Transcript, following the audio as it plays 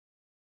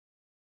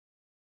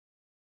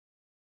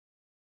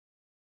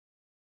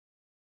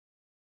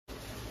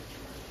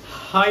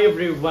Hi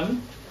everyone.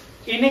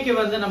 இன்னைக்கு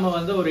நம்ம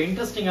ஒரு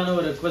இன்ட்ரஸ்டிங்கான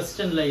ஒரு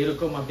क्वेश्चनல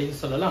இருக்கும் அப்படினு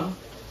சொல்லலாம்.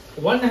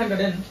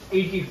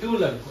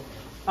 182ல இருக்கும்.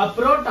 A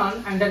proton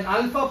and an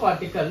alpha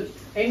particle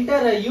enter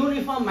a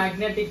uniform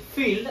magnetic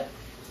field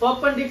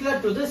perpendicular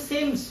to the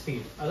same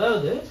speed.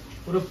 அதாவது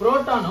ஒரு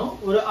புரோட்டானோ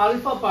ஒரு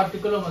ஆல்பா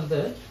பார்ட்டிகிளும்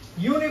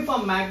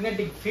யூனிஃபார்ம்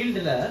மேக்னெட்டிக்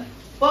ஃபீல்ட்ல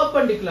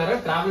பெர்பெண்டிகுலரா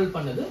டிராவல்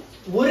பண்ணுது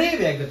ஒரே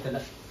வேகத்துல.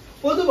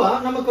 பொதுவா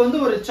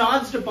நமக்கு ஒரு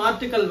சார்ஜ்டு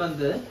பார்ட்டிகிள்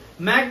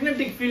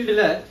மேக்னெட்டிக்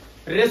ஃபீல்ட்ல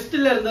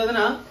ரெஸ்ட்ல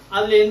இருந்ததுன்னா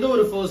அதுல எந்த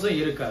ஒரு ஃபோர்ஸும்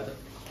இருக்காது.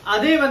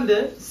 அதே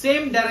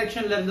சேம்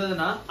டைரக்ஷன்ல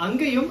இருந்ததுன்னா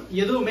அங்கேயும்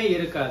எதுவுமே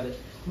இருக்காது.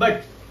 பட்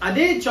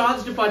அதே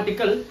சார்ஜ்டு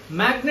பார்ட்டிகிள்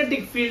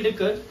மேக்னெட்டிக்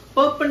ஃபீல்டுக்கு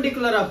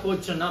பெர்பெண்டிகுலரா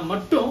போச்சுன்னா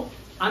மட்டும்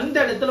அந்த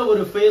இடத்துல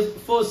ஒரு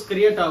ஃபோர்ஸ்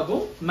கிரியேட்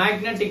ஆகும்,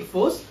 மேக்னெட்டிக்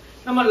ஃபோர்ஸ்.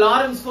 நம்ம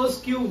லாரன்ஸ் ஃபோர்ஸ்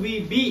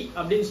QVB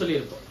அப்படின்னு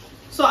சொல்லியிருக்கோம்.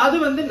 சோ அது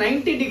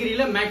 90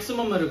 டிகிரில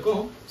மேக்ஸிமம்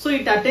இருக்கும். So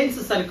it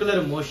attains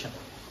circular motion.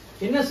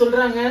 என்ன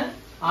சொல்றாங்க?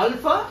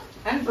 ஆல்பா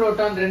and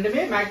proton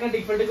ரெண்டுமே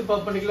மேக்னெட்டிக் ஃபீல்டுக்கு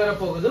பெர்பெண்டிகுலரா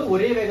போகுது,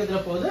 ஒரே வேகத்துல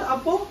போகுது.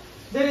 அப்போ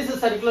there is a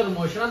circular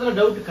motion. அதுல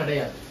டவுட்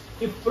கிடையாது.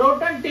 If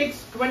proton takes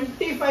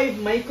 25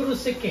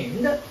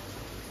 microsecond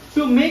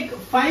to make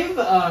 5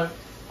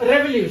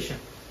 revolution,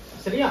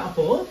 சரியா?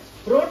 அப்போ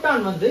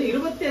புரோட்டான்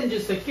 25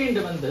 செகண்ட்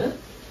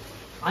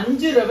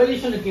 5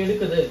 ரெவல்யூஷனுக்கு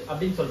எடுக்குது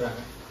அப்படினு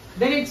சொல்றாங்க.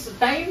 Then it's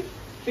time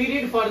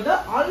period for the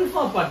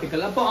alpha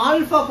particle. அப்போ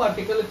ஆல்பா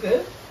பார்ட்டிகிளுக்கு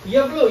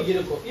எவ்வளவு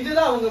இருக்கும்?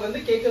 இதுதான்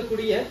அவங்க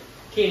கேட்கக்கூடிய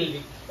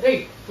கேள்வி.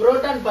 ரைட்,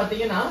 புரோட்டான்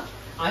பாத்தீங்கன்னா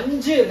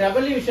 5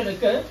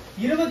 ரெவல்யூஷனுக்கு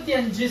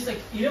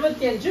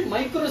 25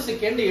 மைக்ரோ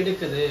செகண்ட்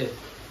எடுக்குது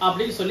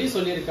அப்படின்னு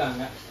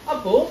சொல்லியிருக்காங்க.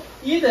 அப்போ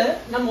இத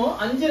நம்ம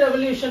 5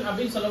 ரெவல்யூஷன்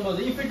அப்படின்னு சொல்லும்போது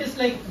if it is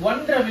like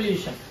 1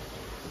 revolution,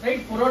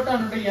 right,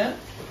 புரோட்டானுடைய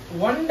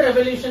 1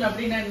 revolution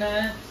அப்படின்னா என்ன?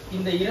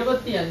 இந்த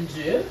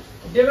 25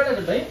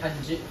 டிவைடட் பை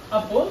 5,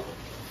 அப்போ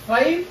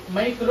 5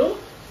 மைக்ரோ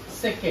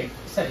செகண்ட்.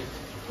 சரி,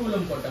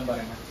 கூலும் போட்டோம்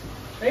பாருங்க.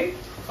 ரைட்,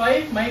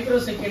 5 மைக்ரோ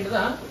செகண்ட்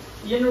தான்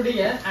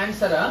என்னுடைய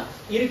ஆன்சரா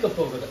இருக்க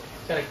போகுது.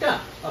 கரெக்ட்டா?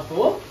 அப்போ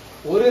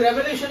ஒரு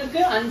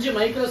ரெவல்யூஷனுக்கு 5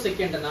 மைக்ரோ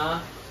செகண்ட்னா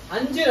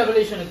 5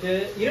 ரெவல்யூஷனுக்கு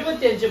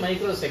 25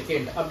 மைக்ரோ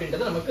செகண்ட்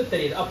அப்படின்றது நமக்கு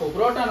தெரியுது. அப்போ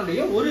புரோட்டானுடைய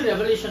ஒரு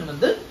ரெவல்யூஷன்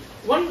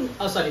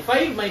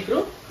 5 மைக்ரோ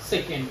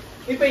செகண்ட்.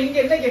 இப்போ இங்க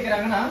என்ன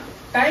கேக்குறாங்கன்னா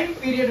time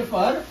period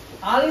for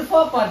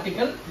alpha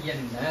particle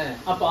என்ன?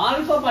 அப்போ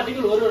ஆல்பா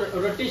பார்ட்டிகிள் ஒரு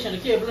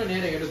ரொட்டேஷனுக்கு எவ்வளவு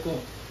நேரம்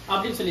எடுக்கும்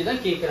அப்படின்னு சொல்லி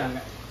தான் கேக்குறாங்க.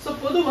 சோ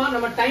பொதுவா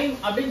நம்ம டைம்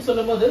அப்படின்னு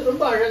சொல்லும்போது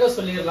ரொம்ப அழகா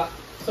சொல்லிடலாம்.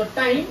 So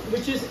time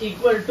which is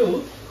equal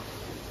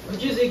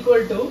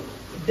to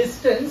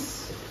distance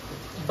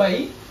by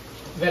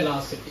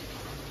velocity.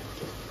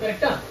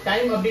 கரெக்ட்டா?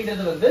 டைம்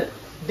அப்படின்றது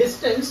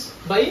distance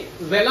by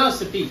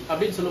velocity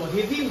அப்படின்னு சொல்லுவோம்.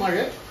 ஹெவி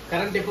மழை,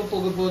 கரண்ட் எப்போ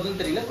போக போகுதுன்னு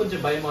தெரியல,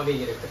 கொஞ்சம் பயமாவே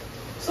இருக்கு.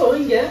 சோ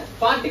இங்க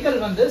பார்ட்டிகல்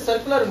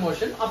சர்க்குலர்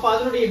மோஷன். அப்ப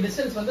அதனுடைய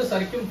டிஸ்டன்ஸ்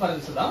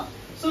சர்க்கம்ஃபரன்ஸ் தான்.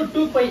 சோ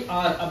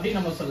 2πr அப்படின்னு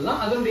நம்ம சொல்லலாம்.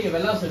 அதனுடைய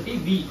வெலாசிட்டி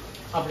v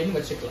அப்படின்னு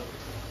வச்சுக்கலாம்.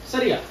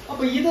 சரியா?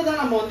 அப்ப இதுதான்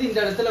நம்ம இந்த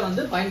இடத்துல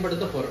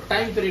பயன்படுத்த போறோம்.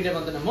 டைம்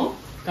பீரியட் நம்ம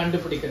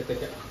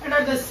கண்டுபிடிக்கிறதுக்கு. and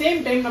at the same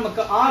time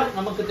நமக்கு r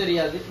நமக்கு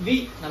தெரியாது, v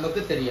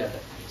நமக்கு தெரியாது.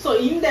 சோ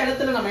இந்த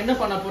இடத்துல நம்ம என்ன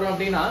பண்ண போறோம்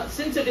அப்படினா,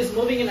 since it is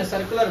moving in a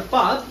circular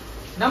path,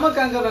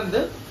 நமக்கு அங்க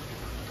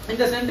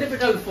இந்த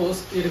சென்ட்ரிபிட்டல்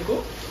ஃபோர்ஸ்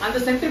இருக்கும். அந்த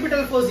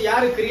சென்ட்ரிபிட்டல் ஃபோர்ஸ்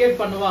யாரு கிரியேட்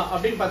பண்ணுவா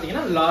அப்படின்னு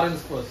பாத்தீங்கன்னா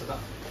லாரன்ஸ் ஃபோர்ஸ்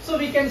தான். so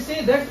we can say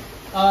that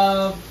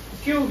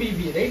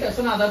QVB, right? so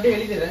நான் அத அப்படியே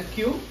எழுதிறேன்.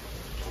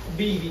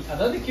 QVB,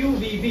 அதாவது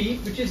QVB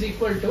which is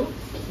equal to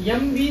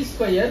mv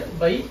square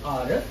by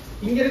r.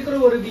 இங்க இருக்கிற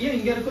ஒரு v,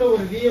 இங்க இருக்கிற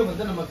ஒரு v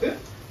நமக்கு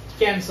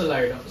கேன்சல்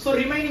ஆயிடும். சோ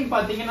ரிமைனிங்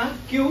பாத்தீங்கன்னா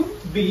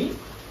QB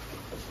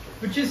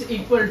which is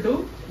equal to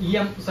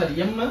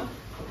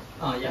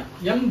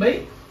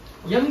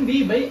mv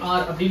by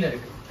r அப்படின்னு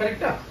இருக்கு.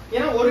 கரெக்ட்டா?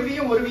 ஏன்னா ஒரு v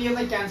ஒரு v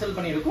தான் கேன்சல்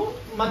பண்ணிருக்கும்,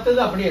 மத்தது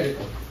அப்படியே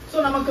இருக்கு. சோ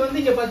நமக்கு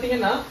இங்க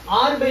பாத்தீங்கன்னா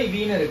r by v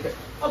ன்னு இருக்கு.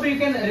 அப்ப you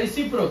can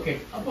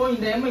reciprocate. அப்போ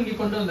இந்த m இங்க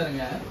கொண்டு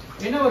வந்துருங்க.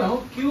 என்ன வரும்?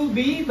 QB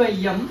by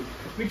m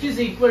which is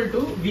equal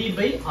to v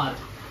by r.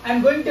 I am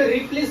going to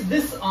replace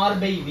this r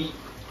by v.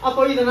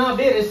 அப்போ இத நான்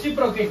அப்படியே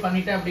reciprocate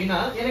பண்ணிட்டேன் அப்படினா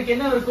எனக்கு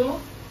என்ன இருக்கும்?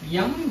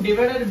 m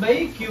divided by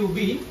QB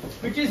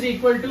which is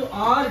equal to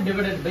r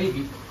divided by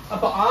v.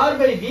 அப்ப r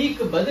by v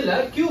க்கு பதிலா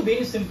QB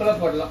ன்னு சிம்பிளா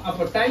போடலாம்.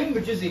 அப்ப time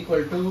which is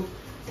equal to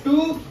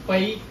 2π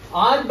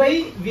r by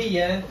v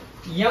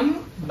m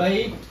by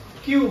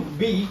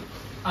QB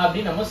அப்படி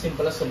நம்ம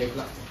சிம்பிளா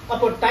சொல்லிக்கலாம்.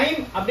 அப்போ டைம்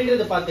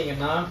அப்படின்றது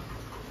பாத்தீங்கன்னா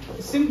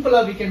சிம்பிளா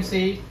we can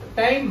say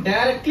time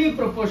directly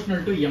proportional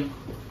to m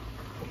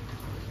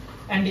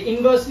and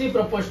inversely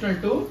proportional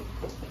to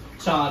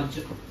charge.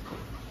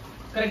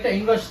 கரெக்ட்டா?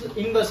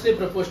 inversely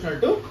proportional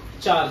to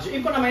charge.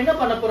 இப்போ நம்ம என்ன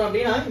பண்ண போறோம்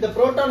அப்படினா, இந்த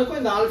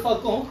புரோட்டானுக்கும் இந்த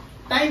ஆல்பாக்கும்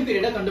டைம்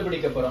பீரியட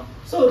கண்டுபிடிக்க போறோம்.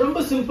 சோ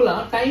ரொம்ப சிம்பிளா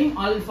time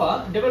alpha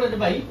divided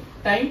by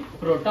time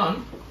proton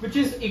which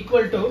is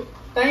equal to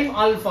time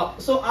alpha.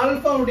 So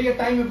alpha உடைய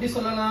டைம் எப்படி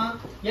சொல்லலாம்?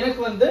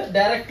 எனக்கு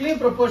directly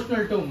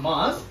proportional to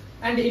mass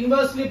and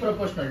inversely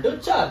proportional to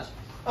charge.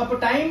 அப்ப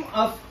டைம்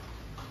ஆஃப்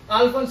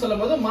ஆல்பா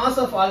சொல்லும்போது mass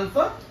of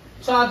alpha,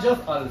 charge of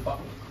alpha.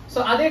 So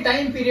அதே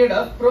time period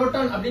of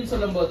proton அப்படினு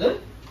சொல்லும்போது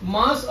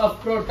mass of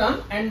proton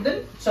and then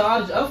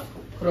charge of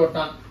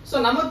proton. So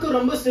நமக்கு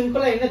ரொம்ப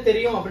சிம்பிளா என்ன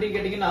தெரியும் அப்படி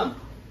கேட்டிங்கனா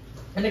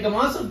எனக்கு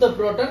mass of the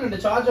proton and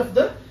the charge of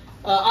the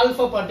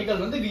alpha particle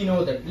வந்து we know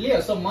that இல்லையா.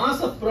 so mass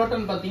of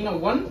proton பாத்தீங்கன்னா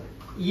 1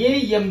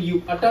 AMU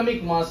atomic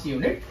mass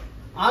unit.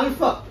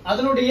 alpha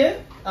அதனுடைய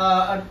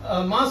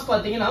mass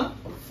பாத்தீங்கன்னா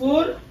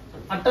 4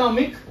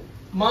 atomic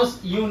mass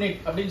unit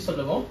அப்படின்னு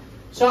சொல்லுவோம்.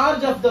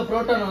 charge of the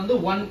proton வந்து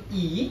 1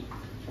 E,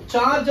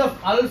 charge of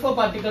alpha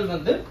particle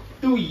வந்து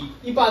 2 E.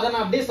 இப்போ அத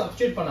நான் அப்படியே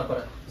சப்ஸ்டிட்யூட் பண்ண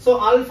போறேன். so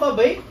alpha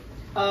by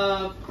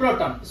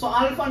proton. so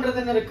alpha ன்றது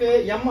என்ன இருக்கு,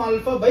 m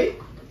alpha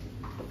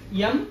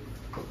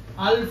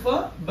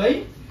by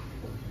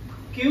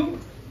q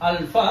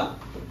alpha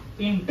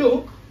into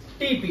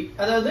tp,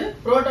 அதாவது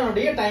proton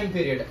உடைய டைம்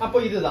பீரியட். அப்போ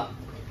இதுதான்.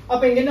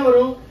 அப்ப இங்க என்ன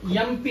வரும்,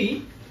 mp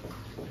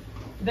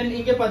then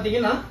இங்க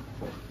பாத்தீங்கன்னா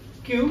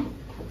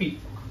qp.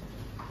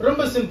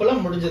 ரொம்ப சிம்பிளா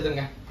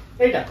முடிஞ்சதுங்க,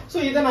 ரைட்டா. சோ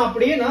இத நான்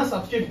அப்படியே நான்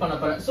சப்ஸ்டிட்யூட் பண்ண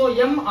போறேன். So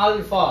m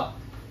alpha,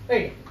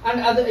 right,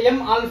 and அது m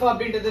alpha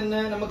அப்படின்றது என்ன,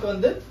 நமக்கு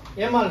வந்து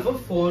m alpha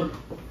 4,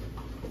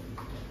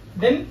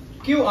 then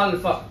q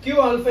alpha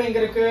எங்க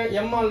இருக்கு,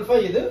 m alpha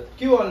இது,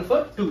 q alpha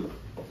 2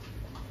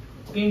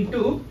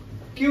 into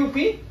qp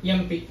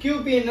mp.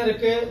 qp என்ன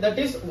இருக்கு, that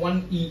is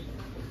 1e.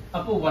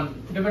 அப்போ 1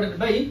 divided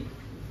by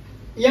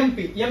mp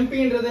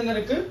ன்றது என்ன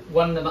இருக்கு,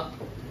 1 தான்,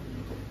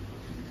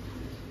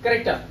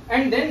 கரெக்ட்டா.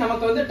 and then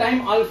நமக்கு வந்து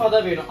டைம் ஆல்பா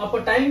தான் வேணும். அப்போ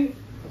டைம்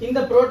இந்த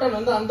புரோட்டான்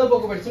வந்து அந்த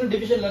பக்கம் போயிடுச்சுனா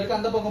டிவிஷன்ல இருக்கு,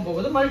 அந்த பக்கம்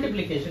போகுது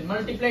மல்டிப்ளிகேஷன்,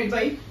 மல்டிப்ளைட்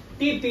பை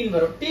tp ன்னு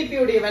வரும். tp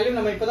உடைய வேல்யூ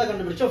நம்ம இப்பதான்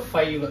கண்டுபிடிச்சோம்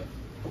 5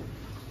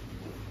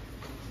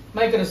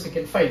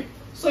 மைக்ரோசெகண்ட் 5.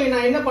 சோ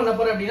நான் என்ன பண்ண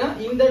போறேன் அப்படினா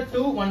இந்த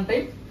 2 1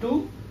 டைம்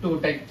 2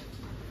 டைம்.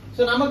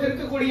 சோ நமக்கு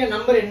இருக்கக்கூடிய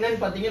நம்பர் என்னன்னு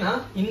பாத்தீங்கன்னா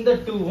இந்த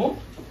 2வும்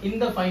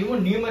இந்த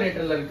 5வும்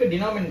நியூமரேட்டர்ல இருக்கு,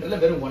 டினாமினேட்டர்ல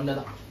வெறும் 1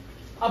 தான்.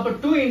 அப்ப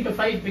 2 into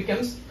 5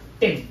 becomes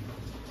 10.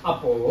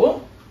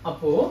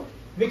 அப்போ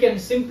we can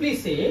simply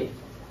say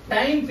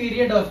time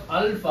period of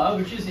alpha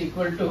which is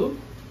equal to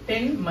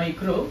 10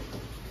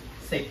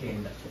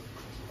 microsecond.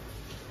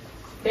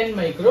 10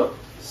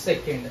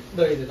 microsecond.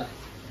 இதுதான்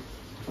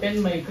 10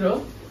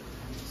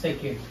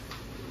 microsecond.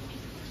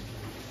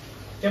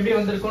 எப்படி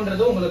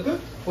வந்திருக்கும்ன்றது உங்களுக்கு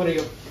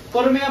புரியும்.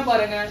 பொறுமையா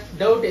பாருங்க.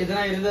 டவுட்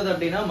எதனா இருந்தது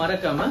அப்படின்னா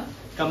மறக்காம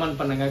கமெண்ட்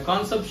பண்ணுங்க.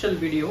 கான்செப்சுவல்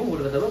வீடியோவும்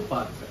ஒரு தடவை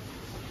பாருங்க.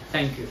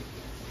 Thank you.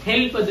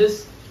 Help this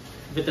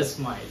with a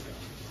smile.